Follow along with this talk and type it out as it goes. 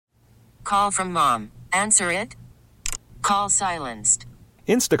call from mom. Answer it. Call silenced.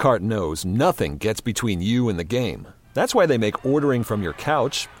 Instacart knows nothing gets between you and the game. That's why they make ordering from your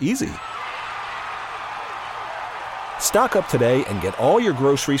couch easy. Stock up today and get all your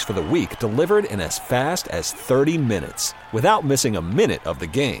groceries for the week delivered in as fast as 30 minutes without missing a minute of the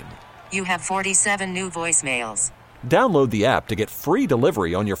game. You have 47 new voicemails. Download the app to get free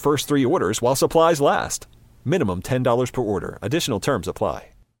delivery on your first 3 orders while supplies last. Minimum $10 per order. Additional terms apply.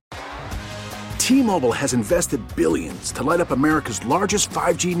 T-Mobile has invested billions to light up America's largest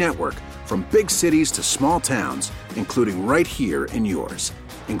 5G network, from big cities to small towns, including right here in yours.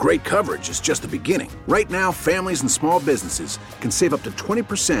 And great coverage is just the beginning. Right now, families and small businesses can save up to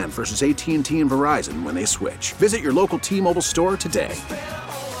 20% versus AT&T and Verizon when they switch. Visit your local T-Mobile store today.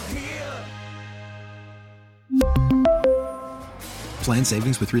 Plan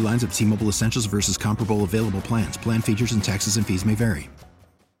savings with 3 lines of T-Mobile Essentials versus comparable available plans. Plan features and taxes and fees may vary.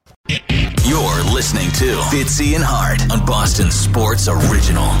 You're listening to Fitzy and Hart on Boston Sports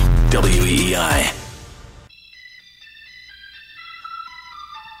Original, WEEI.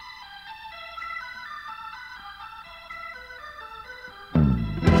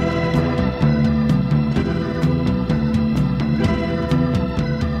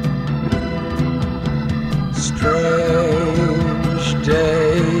 Strange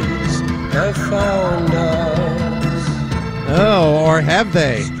days have found us. Oh, or have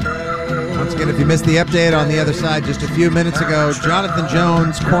they? Once again, if you missed the update on the other side just a few minutes ago, Jonathan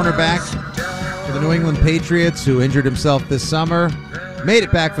Jones, cornerback for the New England Patriots, who injured himself this summer, made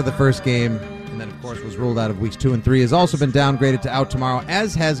it back for the first game, and then, of course, was ruled out of weeks 2 and 3, has also been downgraded to out tomorrow,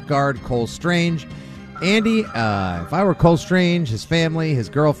 as has guard Cole Strange. Andy, if I were Cole Strange, his family, his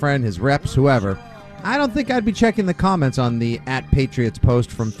girlfriend, his reps, whoever, I don't think I'd be checking the comments on the @Patriots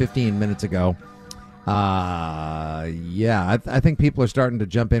post from 15 minutes ago. I think people are starting to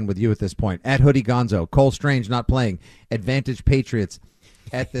jump in with you at this point. @Hoodie Gonzo, Cole Strange not playing. Advantage Patriots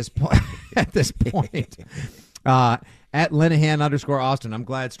at this point. At this point. @Linehan_Austin, I'm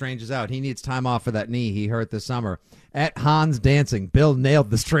glad Strange is out. He needs time off for that knee he hurt this summer. @Hans Dancing, Bill nailed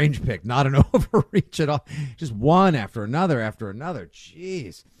the Strange pick. Not an overreach at all. Just one after another.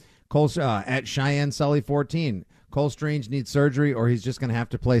 Jeez. Cole @Cheyenne Sully 14. Cole Strange needs surgery, or he's just going to have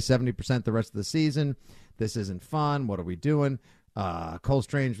to play 70% the rest of the season. This isn't fun. What are we doing? Cole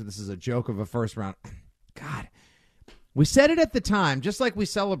Strange, this is a joke of a first round. God, we said it at the time, just like we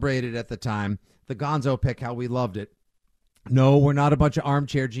celebrated at the time, the Gonzo pick, how we loved it. No, we're not a bunch of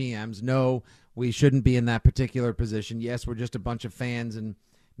armchair GMs. No, we shouldn't be in that particular position. Yes, we're just a bunch of fans and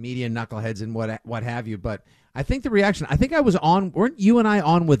media knuckleheads and what have you. But I think the reaction, I think I was on, weren't you and I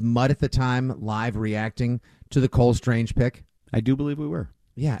on with Mudd at the time, live reacting to the Cole Strange pick? I do believe we were.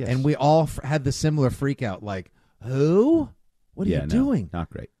 Yeah, yes. And we all had the similar freak out, like, who? What are you doing? Not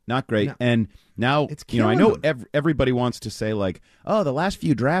great. No. And now, it's I know them. everybody wants to say, like, oh, the last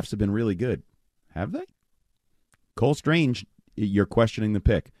few drafts have been really good. Have they? Cole Strange, you're questioning the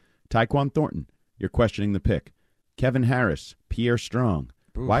pick. Tyquan Thornton, you're questioning the pick. Kevin Harris, Pierre Strong.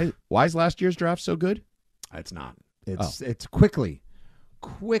 Oof. Why is last year's draft so good? It's not. It's quickly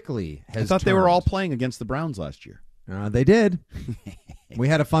has I thought they were turned. all playing against the Browns last year. They did. We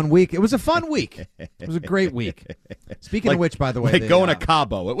had a fun week. It was a fun week. It was a great week. Speaking of which, by the way, going to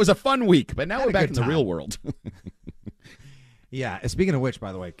Cabo. It was a fun week, but now had we're a back good in the time. real world. Yeah. Speaking of which,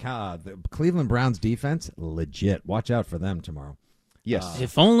 by the way, the Cleveland Browns defense, legit. Watch out for them tomorrow. Yes.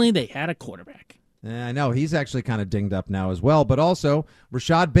 If only they had a quarterback. I know. He's actually kind of dinged up now as well. But also,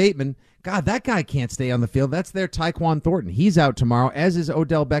 Rashad Bateman, God, that guy can't stay on the field. That's their Tyquan Thornton. He's out tomorrow, as is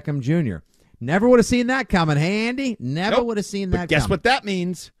Odell Beckham Jr. Never would have seen that coming. Hey, Andy? Never would have seen that coming. But guess what that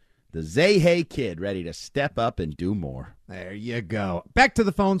means? The Zay kid ready to step up and do more. There you go. Back to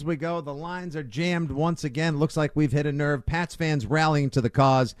the phones we go. The lines are jammed once again. Looks like we've hit a nerve. Pats fans rallying to the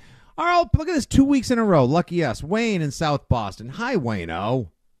cause. All right, look at this, 2 weeks in a row. Lucky us. Wayne in South Boston. Hi, Wayne-O.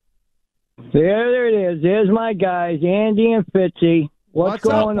 There it is. There's my guys, Andy and Fitzy. What's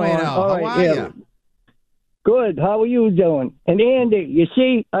going up, on? Wayne-O? All How right, are yeah. you? Good. How are you doing? And Andy, you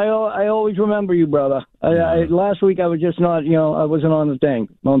see, I always remember you, brother. Last week I was just not, I wasn't on the thing,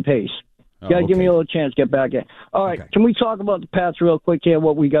 on pace. You got to give me a little chance to get back in. All right, Can we talk about the Pats real quick here,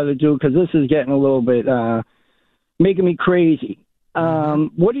 what we got to do? Because this is getting a little bit, making me crazy.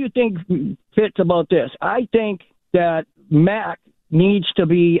 What do you think fits about this? I think that Mac needs to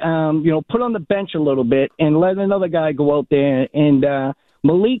be, put on the bench a little bit and let another guy go out there. And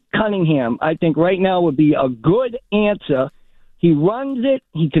Malik Cunningham, I think right now would be a good answer. He runs it,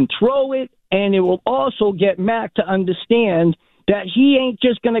 he can throw it, and it will also get Mac to understand that he ain't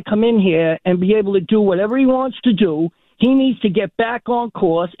just going to come in here and be able to do whatever he wants to do. He needs to get back on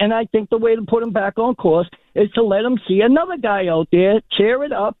course, and I think the way to put him back on course is to let him see another guy out there, cheer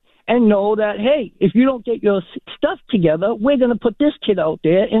it up, and know that, hey, if you don't get your stuff together, we're going to put this kid out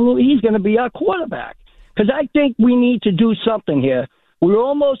there, and he's going to be our quarterback. Because I think we need to do something here. We're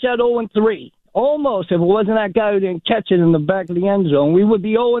almost at 0-3. Almost. If it wasn't that guy who didn't catch it in the back of the end zone, we would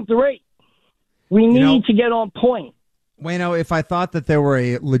be 0-3. We need to get on point. Wayno, if I thought that there were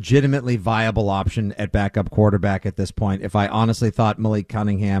a legitimately viable option at backup quarterback at this point, if I honestly thought Malik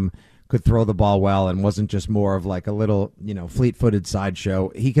Cunningham could throw the ball well and wasn't just more of like a little, fleet-footed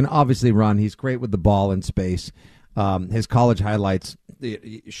sideshow, he can obviously run. He's great with the ball in space. His college highlights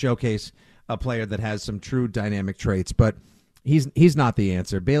showcase a player that has some true dynamic traits, but he's not the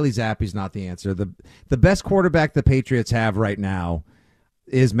answer. Bailey Zappe's not the answer. The best quarterback the Patriots have right now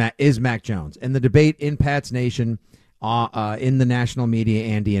is Mac Jones. And the debate in Pats Nation, in the national media,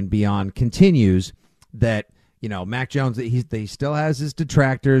 Andy, and beyond continues that, Mac Jones, he still has his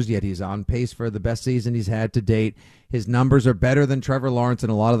detractors, yet he's on pace for the best season he's had to date. His numbers are better than Trevor Lawrence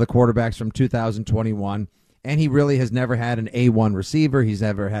and a lot of the quarterbacks from 2021. And he really has never had an A1 receiver. He's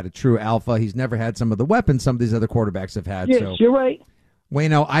never had a true alpha. He's never had some of the weapons some of these other quarterbacks have had. Yes, so, you're right.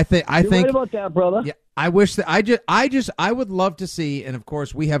 Wayno, I think right about that, brother. Yeah, I wish that I would love to see, and of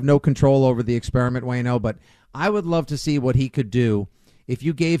course we have no control over the experiment, Wayno, but I would love to see what he could do if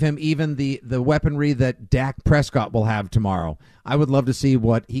you gave him even the weaponry that Dak Prescott will have tomorrow. I would love to see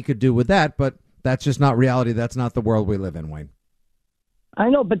what he could do with that, but that's just not reality. That's not the world we live in, Wayne. I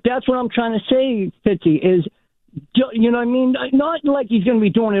know, but that's what I'm trying to say, Fitzy, is, you know what I mean? Not like he's going to be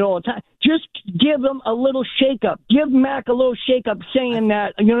doing it all the time. Just give him a little shake-up. Give Mac a little shake-up saying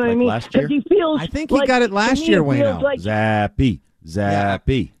that, you know what I mean? Last year? He feels I think he got it last year, Wayno. Like, Zappy.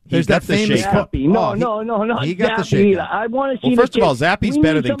 There's that famous Zappy. No, not he got the Zappy shake either. I want to see first the of all, kid. Zappy's We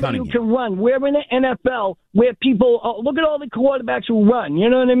better need than somebody Cunningham. who can run. We're in the NFL where people look at all the quarterbacks who run. You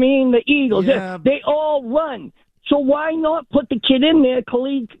know what I mean? The Eagles, they all run. So why not put the kid in there,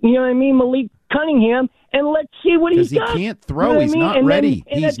 Khalid, you know what I mean, Malik Cunningham, and let's see what he's got. Because he can't throw. You know he's not and ready.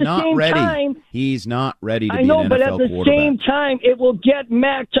 Then, he's not ready. Time, he's not ready to I be know, an NFL but at the quarterback. same time, it will get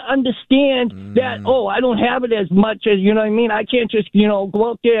Mac to understand that, I don't have it as much as, you know what I mean? I can't just, go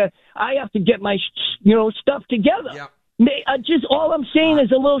out there. I have to get my, stuff together. Yep. Just all I'm saying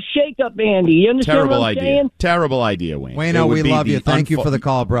is a little shake-up, Andy. You understand Terrible what I'm idea. saying? Terrible idea, Wayne. Wayno, we love you. Thank you for the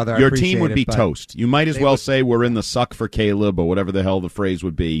call, brother. Your I appreciate team would be it, toast. You might as well say we're in the suck for Caleb or whatever the hell the phrase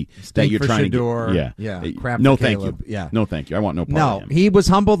would be that you're trying Shador. to get. Yeah. Crap No, for thank Caleb. you. Yeah. No, thank you. I want no part of him. He was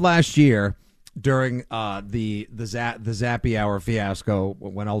humbled last year during the Zappy Hour fiasco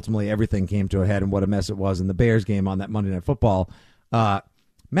when ultimately everything came to a head and what a mess it was in the Bears game on that Monday Night Football.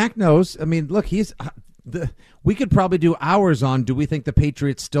 Mac knows. I mean, look, we could probably do hours on, do we think the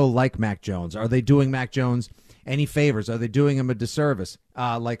Patriots still like Mac Jones? Are they doing Mac Jones any favors? Are they doing him a disservice?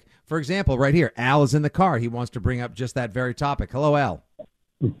 Like, for example, right here, Al is in the car. He wants to bring up just that very topic. Hello, Al.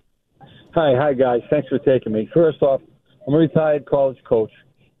 Hi, guys. Thanks for taking me. First off, I'm a retired college coach,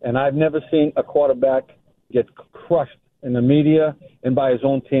 and I've never seen a quarterback get crushed in the media and by his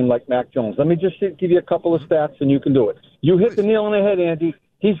own team like Mac Jones. Let me just give you a couple of stats, and you can do it. You hit the nail on the head, Andy.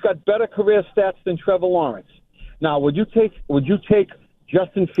 He's got better career stats than Trevor Lawrence. Now, would you take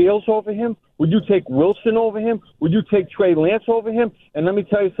Justin Fields over him? Would you take Wilson over him? Would you take Trey Lance over him? And let me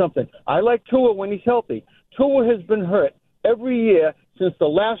tell you something. I like Tua when he's healthy. Tua has been hurt every year since the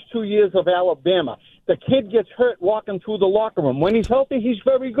last 2 years of Alabama. The kid gets hurt walking through the locker room. When he's healthy, he's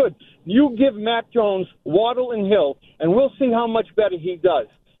very good. You give Mac Jones, Waddle, and Hill, and we'll see how much better he does.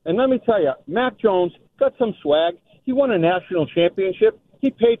 And let me tell you, Mac Jones got some swag. He won a national championship. He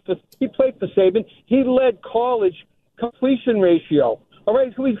played for Saban. He led college completion ratio. All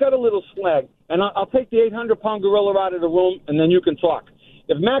right, so he's got a little swag. And I'll take the 800-pound gorilla out of the room, and then you can talk.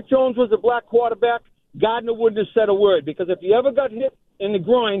 If Mac Jones was a black quarterback, Gardner wouldn't have said a word, because if he ever got hit in the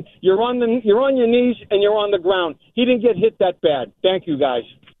groin, you're on your knees and you're on the ground. He didn't get hit that bad. Thank you, guys.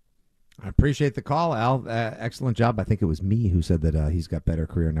 I appreciate the call, Al. Excellent job. I think it was me who said that he's got better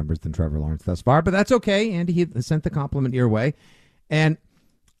career numbers than Trevor Lawrence thus far, but that's okay, Andy. He sent the compliment your way. And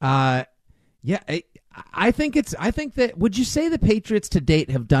I think that, would you say the Patriots to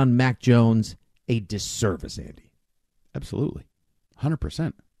date have done Mac Jones a disservice, Andy? Absolutely.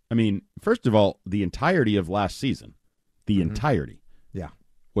 100%. I mean, first of all, the entirety of last season, entirety,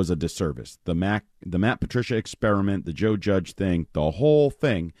 was a disservice. The Matt Patricia experiment, the Joe Judge thing, the whole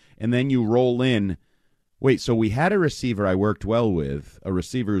thing, and then you roll in wait, so we had a receiver I worked well with, a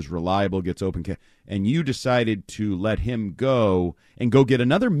receiver who's reliable, gets open, and you decided to let him go and go get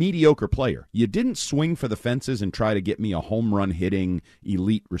another mediocre player. You didn't swing for the fences and try to get me a home run hitting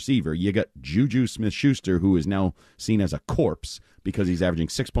elite receiver. You got Juju Smith-Schuster, who is now seen as a corpse because he's averaging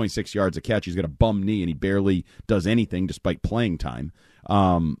 6.6 yards a catch. He's got a bum knee, and he barely does anything despite playing time.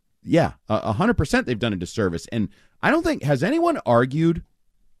 100% they've done a disservice. And I don't think, has anyone argued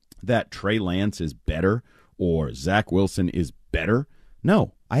that Trey Lance is better or Zach Wilson is better?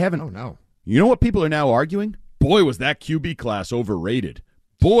 No, I haven't. Oh, no. You know what people are now arguing? Boy, was that QB class overrated.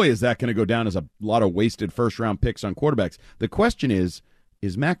 Boy, is that going to go down as a lot of wasted first-round picks on quarterbacks. The question is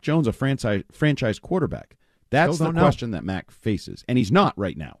Mac Jones a franchise quarterback? That's the question that Mac faces. And he's not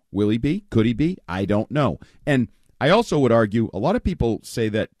right now. Will he be? Could he be? I don't know. And I also would argue a lot of people say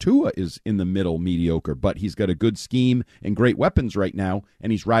that Tua is in the middle mediocre, but he's got a good scheme and great weapons right now,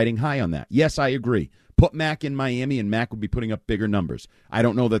 and he's riding high on that. Yes, I agree. Put Mac in Miami, and Mac would be putting up bigger numbers. I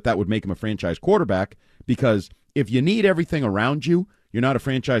don't know that would make him a franchise quarterback, because if you need everything around you, you're not a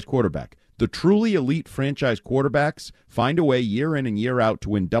franchise quarterback. The truly elite franchise quarterbacks find a way year in and year out to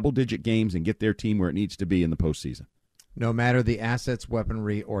win double-digit games and get their team where it needs to be in the postseason. No matter the assets,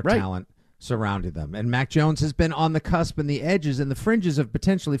 weaponry, or talent surrounding them. And Mac Jones has been on the cusp and the edges and the fringes of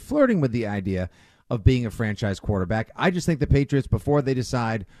potentially flirting with the idea of being a franchise quarterback. I just think the Patriots, before they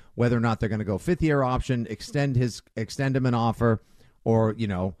decide whether or not they're going to go fifth-year option, extend him an offer, or,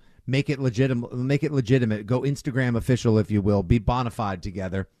 make it legitimate, go Instagram official, if you will, be bona fide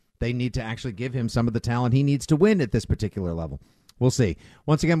together, they need to actually give him some of the talent he needs to win at this particular level. We'll see.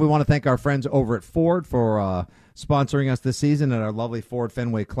 Once again, we want to thank our friends over at Ford for sponsoring us this season at our lovely Ford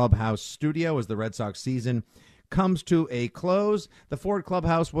Fenway Clubhouse studio as the Red Sox season comes to a close. The Ford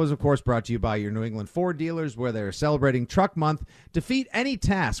Clubhouse was, of course, brought to you by your New England Ford dealers, where they're celebrating Truck Month. Defeat any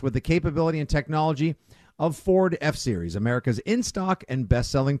task with the capability and technology of Ford F-Series, America's in-stock and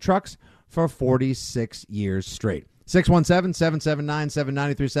best-selling trucks for 46 years straight.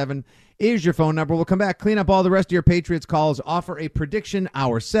 617-779-7937 is your phone number. We'll come back, clean up all the rest of your Patriots calls, offer a prediction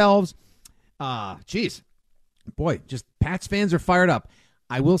ourselves. Boy, just Pats fans are fired up.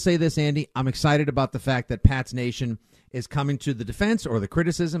 I will say this, Andy. I'm excited about the fact that Pats Nation is coming to the defense or the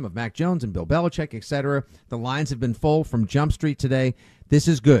criticism of Mac Jones and Bill Belichick, etc. The lines have been full from Jump Street today. This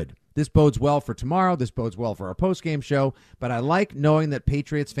is good. This bodes well for tomorrow. This bodes well for our postgame show. But I like knowing that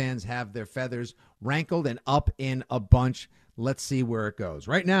Patriots fans have their feathers rankled and up in a bunch. Let's see where it goes.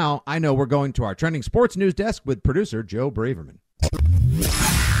 Right now, I know we're going to our trending sports news desk with producer Joe Braverman.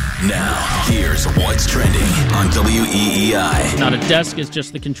 Now, here's what's trending on WEEI. Not a desk, it's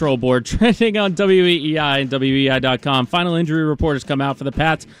just the control board. Trending on WEEI and WEEI.com. Final injury report has come out for the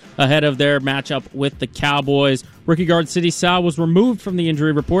Pats ahead of their matchup with the Cowboys. Rookie guard Sidney Sal was removed from the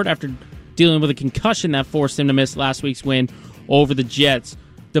injury report after dealing with a concussion that forced him to miss last week's win over the Jets.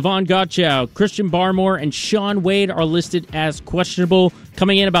 Devon Gottschall, Christian Barmore, and Sean Wade are listed as questionable.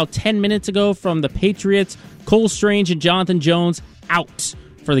 Coming in about 10 minutes ago from the Patriots, Cole Strange and Jonathan Jones out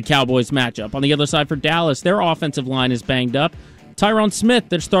for the Cowboys matchup. On the other side for Dallas, their offensive line is banged up. Tyron Smith,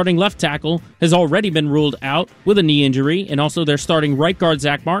 their starting left tackle, has already been ruled out with a knee injury, and also their starting right guard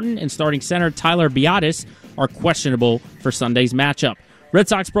Zach Martin and starting center Tyler Biadasz are questionable for Sunday's matchup. Red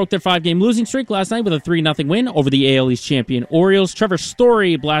Sox broke their 5-game losing streak last night with a 3-0 win over the AL East champion Orioles. Trevor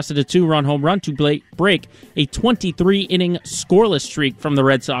Story blasted a 2-run home run to break a 23-inning scoreless streak from the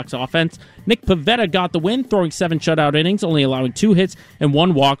Red Sox offense. Nick Pivetta got the win, throwing 7 shutout innings, only allowing 2 hits and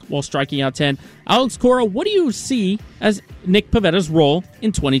 1 walk while striking out 10. Alex Cora, what do you see as Nick Pivetta's role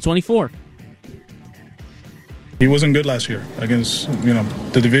in 2024? He wasn't good last year against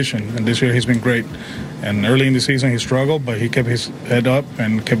the division, and this year he's been great. And early in the season he struggled, but he kept his head up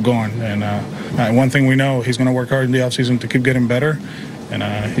and kept going. And one thing we know, he's going to work hard in the offseason to keep getting better. And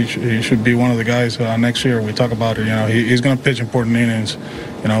he should be one of the guys next year. We talk about it. He's going to pitch important innings.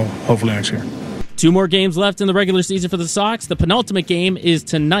 Hopefully next year. 2 more games left in the regular season for the Sox. The penultimate game is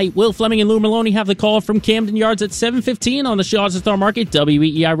tonight. Will Fleming and Lou Maloney have the call from Camden Yards at 7:15 on the Shaw's Star Market.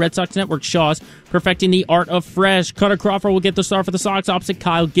 WEEI Red Sox Network. Shaw's perfecting the art of fresh. Cutter Crawford will get the start for the Sox opposite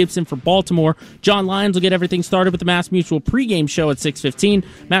Kyle Gibson for Baltimore. John Lyons will get everything started with the Mass Mutual pregame show at 6:15.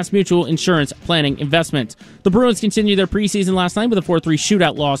 Mass Mutual Insurance Planning Investment. The Bruins continue their preseason last night with a 4-3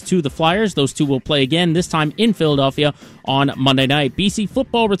 shootout loss to the Flyers. Those two will play again, this time in Philadelphia on Monday night. BC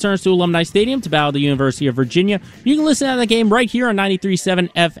football returns to Alumni Stadium to battle the University of Virginia. You can listen to the game right here on 93.7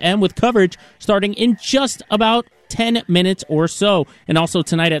 FM with coverage starting in just about 10 minutes or so. And also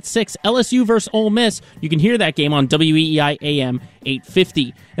tonight at 6, LSU versus Ole Miss. You can hear that game on WEEI AM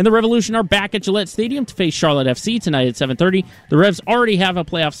 850. And the Revolution are back at Gillette Stadium to face Charlotte FC tonight at 7:30. The Revs already have a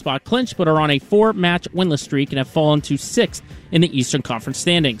playoff spot clinched, but are on a 4-match winless streak and have fallen to 6th in the Eastern Conference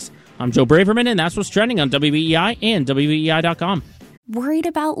standings. I'm Joe Braverman, and that's what's trending on WEEI and WEEI.com. Worried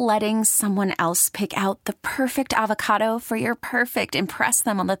about letting someone else pick out the perfect avocado for your perfect impress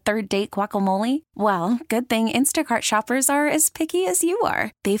them on the third date guacamole? Well, good thing Instacart shoppers are as picky as you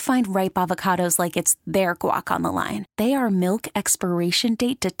are. They find ripe avocados like it's their guac on the line. They are milk expiration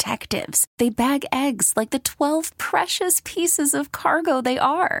date detectives. They bag eggs like the 12 precious pieces of cargo they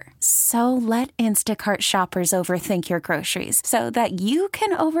are. So let Instacart shoppers overthink your groceries so that you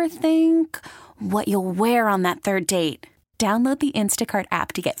can overthink what you'll wear on that third date. Download the Instacart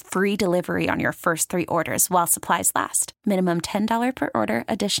app to get free delivery on your first 3 orders while supplies last. Minimum $10 per order.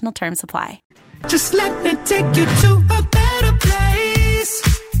 Additional terms apply. Just let me take you to a better place.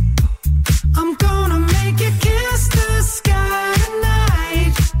 I'm gonna make you kiss the sky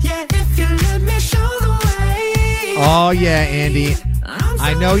tonight. Yeah, if you let me show the way. Oh, yeah, Andy.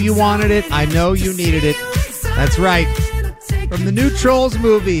 I know you wanted it. I know you needed it. That's right. From the new Trolls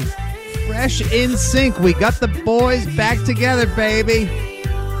movie, Fresh in Sync. We got the boys back together, baby.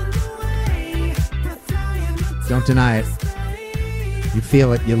 Don't deny it. You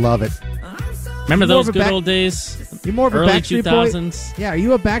feel it. You love it. Remember those good old days? You're more of a early Backstreet 2000s? Boy? Yeah, are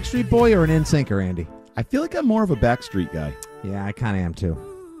you a Backstreet Boy or an NSYNCer, Andy? I feel like I'm more of a Backstreet guy. Yeah, I kind of am too.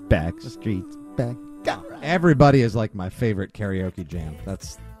 Backstreet's back. Everybody is like my favorite karaoke jam.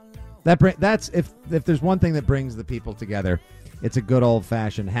 That's if there's one thing that brings the people together, it's a good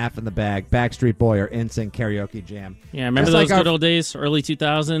old-fashioned half in the bag Backstreet Boy or NSYNC karaoke jam. Yeah, remember those good old days, early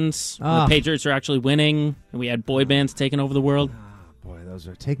 2000s, when the Patriots were actually winning, and we had boy bands taking over the world? Boy, those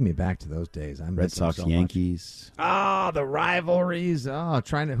are taking me back to those days. I'm Red Sox, so Yankees. The rivalries.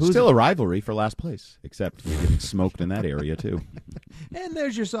 Still a rivalry for last place, except you're getting smoked in that area, too. And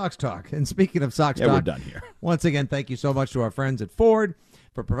there's your Sox talk. And speaking of Sox talk, we're done here. Once again, thank you so much to our friends at Ford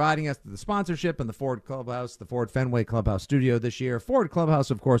for providing us the sponsorship and the Ford Clubhouse, the Ford Fenway Clubhouse studio this year. Ford Clubhouse,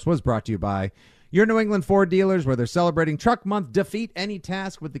 of course, was brought to you by your New England Ford dealers, where they're celebrating Truck Month. Defeat any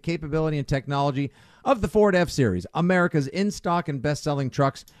task with the capability and technology of the Ford F-Series, America's in-stock and best-selling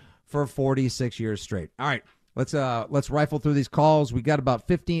trucks for 46 years straight. All right, let's rifle through these calls. We got about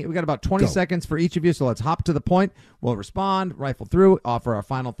 20 seconds for each of you, so let's hop to the point. We'll respond, rifle through, offer our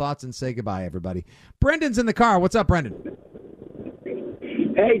final thoughts, and say goodbye, everybody. Brendan's in the car. What's up, Brendan?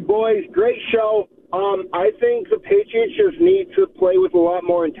 Hey, boys, great show. I think the Patriots just need to play with a lot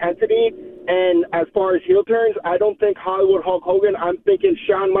more intensity. And as far as heel turns, I don't think Hollywood Hulk Hogan. I'm thinking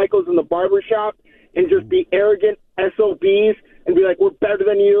Shawn Michaels in the barbershop and just be arrogant SOBs and be like, we're better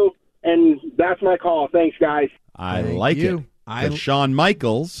than you. And that's my call. Thanks, guys. I like it. Because Shawn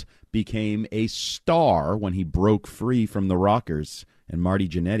Michaels became a star when he broke free from the Rockers and Marty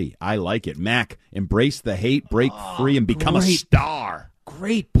Jannetty. I like it. Mac, embrace the hate, break free, and become a star.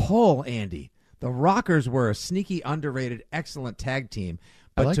 Great pull, Andy. The Rockers were a sneaky, underrated, excellent tag team.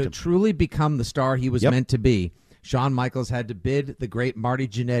 But to truly become the star he was meant to be, Shawn Michaels had to bid the great Marty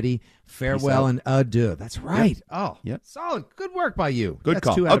Jannetty farewell and adieu. That's right. Solid. Good work by you. Good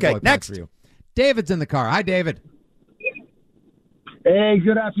call. 2 out of Okay, 5 next. for you. David's in the car. Hi, David. Hey,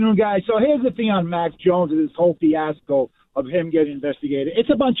 good afternoon, guys. So here's the thing on Mac Jones and this whole fiasco of him getting investigated. It's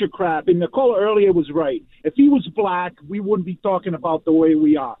a bunch of crap, and the caller earlier was right. If he was black, we wouldn't be talking about the way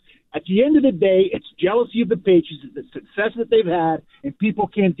we are. At the end of the day, it's jealousy of the Patriots, the success that they've had, and people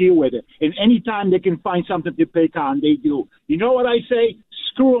can't deal with it. And anytime they can find something to pick on, they do. You know what I say?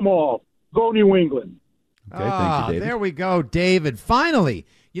 Screw them all. Go New England. Okay, thank you, David. There we go, David. Finally.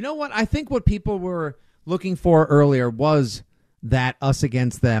 You know what? I think what people were looking for earlier was that us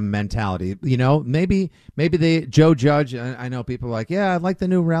against them mentality. You know, maybe Joe Judge, I know people are like, yeah, I like the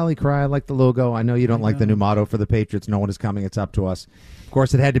new rally cry. I like the logo. I know you don't like the new motto for the Patriots. No one is coming. It's up to us. Of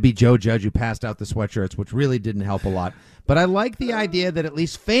course, it had to be Joe Judge who passed out the sweatshirts, which really didn't help a lot. But I like the idea that at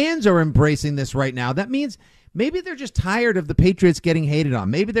least fans are embracing this right now. That means maybe they're just tired of the Patriots getting hated on.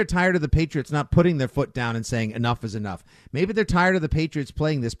 Maybe they're tired of the Patriots not putting their foot down and saying enough is enough. Maybe they're tired of the Patriots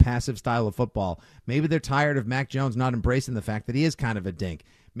playing this passive style of football. Maybe they're tired of Mac Jones not embracing the fact that he is kind of a dink.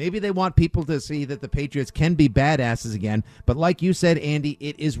 Maybe they want people to see that the Patriots can be badasses again. But like you said, Andy,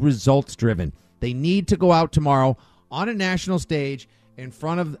 it is results driven. They need to go out tomorrow on a national stage in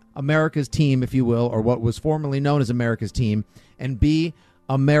front of America's team, if you will, or what was formerly known as America's team, and be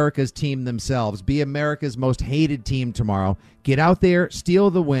America's team themselves. Be America's most hated team tomorrow. Get out there,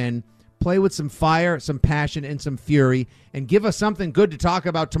 steal the win, play with some fire, some passion, and some fury, and give us something good to talk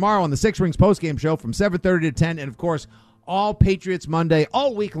about tomorrow on the Six Rings postgame show from 7:30 to 10, and, of course, all Patriots Monday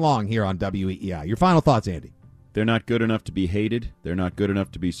all week long here on WEEI. Your final thoughts, Andy? They're not good enough to be hated. They're not good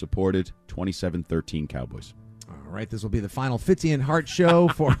enough to be supported. 27-13 Cowboys. All right, this will be the final Fitzy and Hart show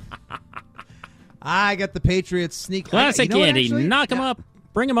for... I got the Patriots sneak. Classic Andy. Knock them up,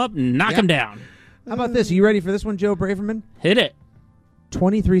 bring them up, knock them down. How about this? Are you ready for this one, Joe Braverman? Hit it.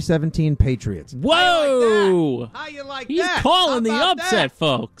 23-17 Patriots. Whoa! How you like He's that? calling the upset,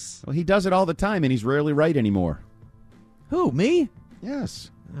 folks. Well, he does it all the time, and he's rarely right anymore. Who, me?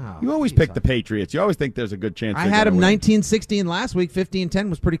 Yes. Oh, You always pick the Patriots. You always think there's a good chance. I had him 19-16 last week. 15-10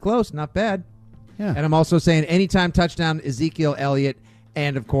 was pretty close. Not bad. Yeah. And I'm also saying anytime touchdown, Ezekiel Elliott,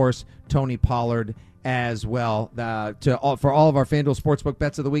 and, of course, Tony Pollard as well. For all of our FanDuel Sportsbook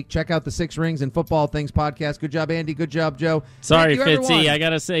bets of the week, check out the Six Rings and Football Things podcast. Good job, Andy. Good job, Joe. Sorry, Thank you, Fitzy. everyone. I got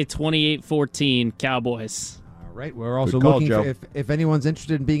to say 28-14 Cowboys. All right. We're also Good call, looking Joe. for, if anyone's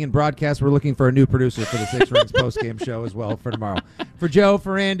interested in being in broadcast, we're looking for a new producer for the Six Rings postgame show as well for tomorrow. For Joe,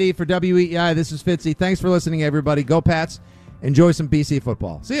 for Andy, for WEEI, this is Fitzy. Thanks for listening, everybody. Go Pats. Enjoy some BC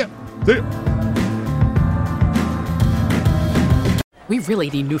football. See ya. See ya. We really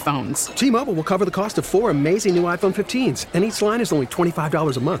need new phones. T-Mobile will cover the cost of 4 amazing new iPhone 15s, and each line is only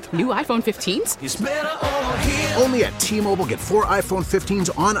 $25 a month. New iPhone 15s? It's better over here. Only at T-Mobile, get 4 iPhone 15s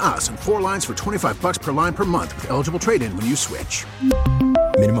on us and 4 lines for $25 per line per month with eligible trade-in when you switch.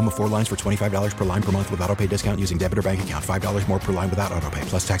 Minimum of 4 lines for $25 per line per month with autopay discount using debit or bank account. $5 more per line without autopay,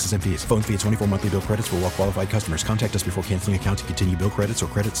 plus taxes and fees. Phone fee at 24 monthly bill credits for well-qualified customers. Contact us before canceling account to continue bill credits or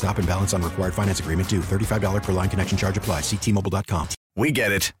credit stop and balance on required finance agreement due. $35 per line connection charge applies. See T-Mobile.com. We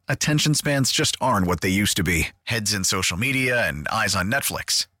get it. Attention spans just aren't what they used to be. Heads in social media and eyes on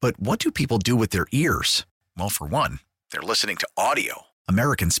Netflix. But what do people do with their ears? Well, for one, they're listening to audio.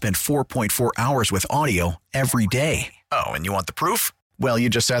 Americans spend 4.4 hours with audio every day. Oh, and you want the proof? Well, you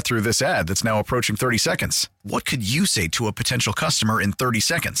just sat through this ad that's now approaching 30 seconds. What could you say to a potential customer in 30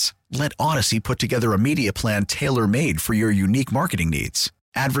 seconds? Let Odyssey put together a media plan tailor-made for your unique marketing needs.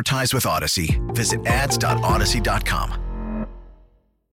 Advertise with Odyssey. Visit ads.odyssey.com.